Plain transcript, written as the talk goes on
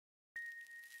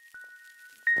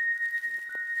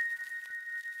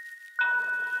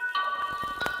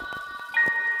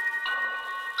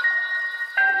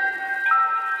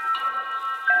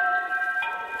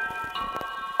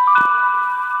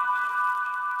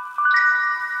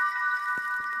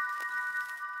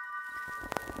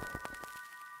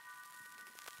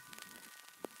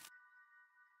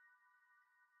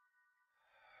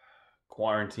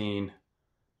Quarantine,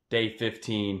 day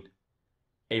 15,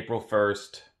 April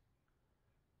 1st.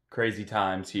 Crazy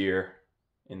times here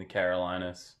in the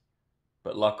Carolinas,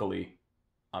 but luckily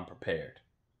I'm prepared.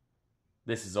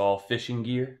 This is all fishing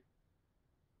gear.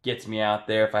 Gets me out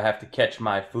there if I have to catch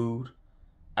my food.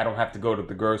 I don't have to go to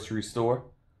the grocery store.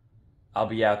 I'll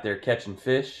be out there catching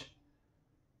fish,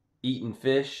 eating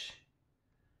fish.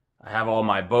 I have all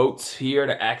my boats here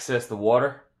to access the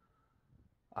water.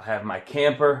 I have my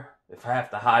camper if I have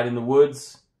to hide in the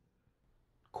woods.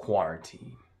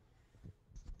 Quarantine.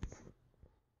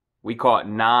 We caught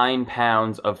 9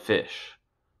 pounds of fish.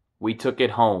 We took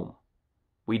it home.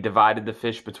 We divided the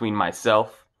fish between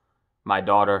myself, my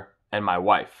daughter, and my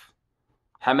wife.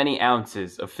 How many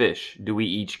ounces of fish do we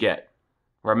each get?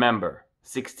 Remember,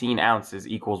 16 ounces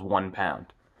equals 1 pound.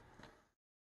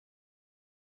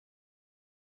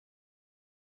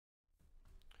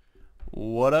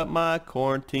 What up, my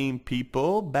quarantine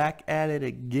people? Back at it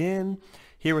again,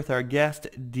 here with our guest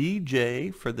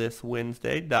DJ for this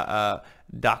Wednesday,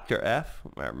 Dr. F,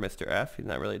 or Mr. F, he's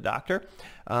not really a doctor,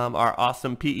 our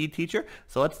awesome PE teacher.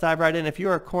 So let's dive right in. If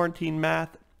you're a quarantine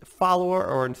math follower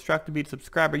or InstructaBeats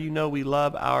subscriber, you know we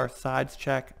love our sides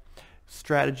check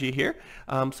strategy here.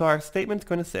 So our statement's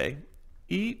going to say,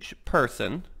 each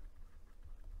person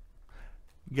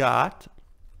got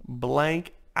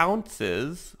blank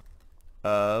ounces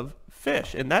of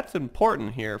fish. And that's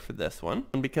important here for this one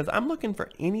because I'm looking for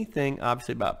anything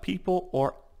obviously about people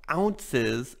or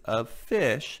ounces of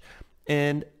fish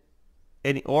and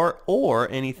or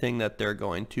anything that they're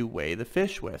going to weigh the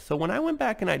fish with. So when I went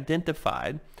back and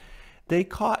identified, they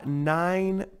caught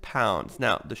 9 pounds.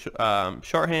 Now the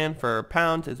shorthand for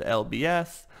pounds is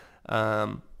LBS.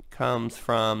 Comes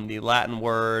from the Latin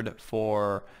word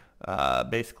for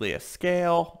basically a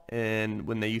scale, and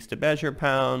when they used to measure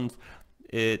pounds,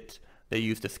 they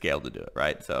used a scale to do it,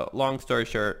 right? So long story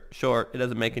short, it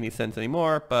doesn't make any sense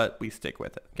anymore, but we stick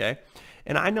with it, okay?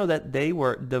 And I know that they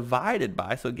were divided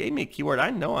by, so it gave me a keyword. I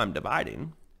know I'm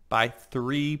dividing by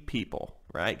 3 people,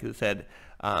 right? Because it said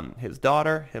his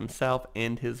daughter, himself,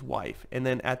 and his wife. And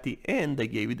then at the end, they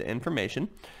gave you the information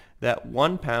that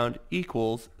 1 pound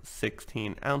equals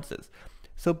 16 ounces.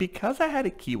 So because I had a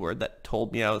keyword that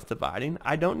told me I was dividing,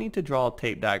 I don't need to draw a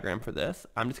tape diagram for this.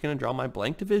 I'm just going to draw my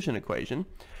blank division equation,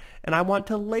 and I want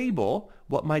to label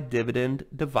what my dividend,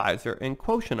 divisor, and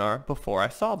quotient are before I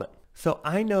solve it. So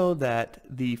I know that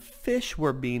the fish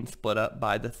were being split up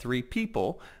by the 3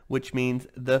 people, which means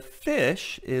the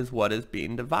fish is what is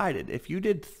being divided. If you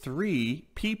did 3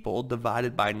 people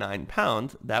divided by 9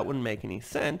 pounds, that wouldn't make any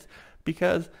sense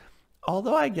because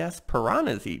although I guess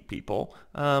piranhas eat people,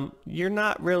 you're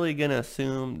not really going to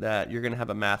assume that you're going to have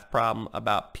a math problem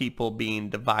about people being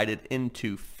divided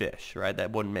into fish, right?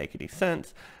 That wouldn't make any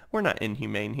sense. We're not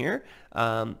inhumane here,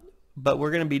 but we're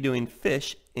going to be doing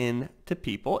fish into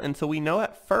people. And so we know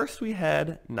at first we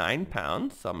had 9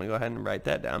 pounds, so I'm going to go ahead and write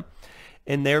that down.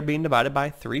 And they're being divided by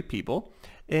 3 people.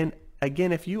 And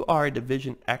again, if you are a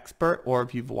division expert or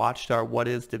if you've watched our What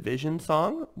is Division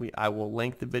song, I will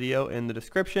link the video in the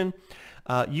description.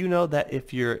 You know that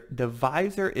if your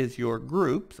divisor is your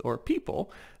groups or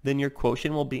people, then your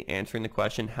quotient will be answering the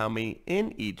question how many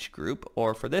in each group,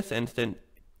 or for this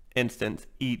instance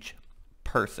each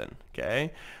person,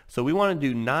 okay? So we want to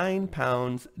do 9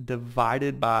 pounds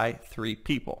divided by 3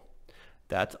 people.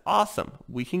 That's awesome.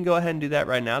 We can go ahead and do that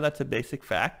right now. That's a basic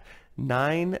fact.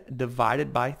 9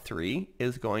 divided by 3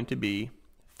 is going to be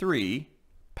 3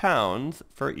 pounds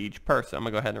for each person. I'm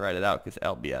going to go ahead and write it out because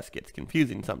LBS gets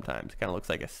confusing sometimes. It kind of looks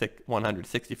like a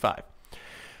 165.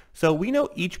 So we know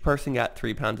each person got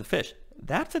 3 pounds of fish.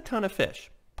 That's a ton of fish.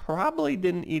 Probably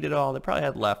didn't eat it all. They probably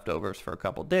had leftovers for a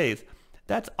couple days.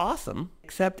 That's awesome,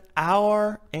 except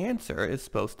our answer is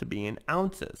supposed to be in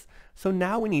ounces. So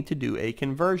now we need to do a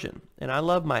conversion. And I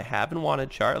love my have and wanted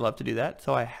chart. I love to do that.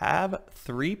 So I have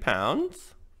 3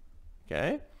 pounds,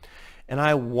 okay? And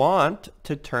I want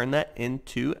to turn that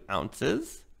into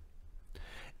ounces.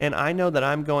 And I know that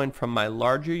I'm going from my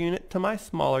larger unit to my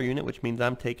smaller unit, which means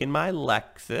I'm taking my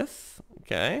Lexus,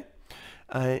 okay?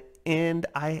 And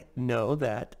I know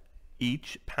that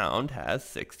each pound has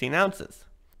 16 ounces.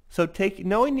 So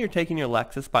knowing you're taking your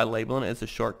Lexus by labeling it as a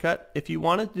shortcut, if you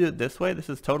wanted to do it this way, this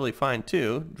is totally fine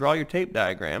too. Draw your tape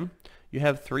diagram. You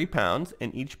have 3 pounds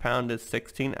and each pound is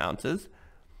 16 ounces.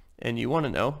 And you want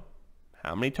to know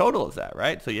how many total is that,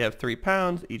 right? So you have 3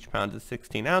 pounds, each pound is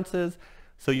 16 ounces.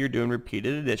 So you're doing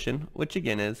repeated addition, which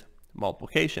again is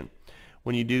multiplication.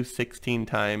 When you do 16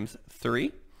 times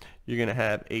 3, you're going to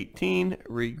have 18,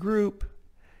 regroup,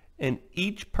 and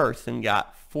each person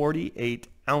got 48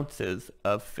 ounces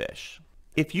of fish.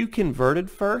 If you converted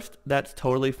first, that's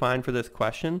totally fine for this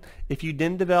question. If you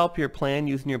didn't develop your plan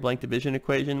using your blank division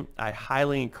equation, I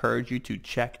highly encourage you to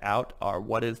check out our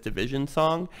What is Division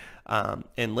song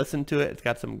and listen to it. It's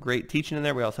got some great teaching in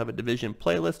there. We also have a division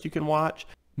playlist you can watch.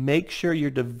 Make sure you're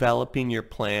developing your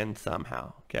plan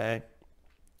somehow, okay?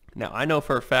 Now, I know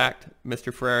for a fact,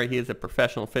 Mr. Ferrari, he is a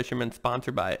professional fisherman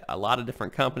sponsored by a lot of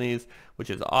different companies, which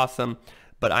is awesome.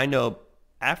 But I know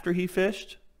after he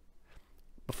fished,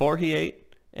 before he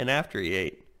ate, and after he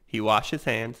ate, he washed his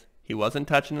hands, he wasn't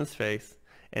touching his face,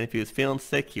 and if he was feeling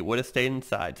sick, he would have stayed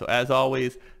inside. So as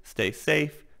always, stay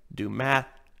safe, do math,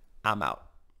 I'm out.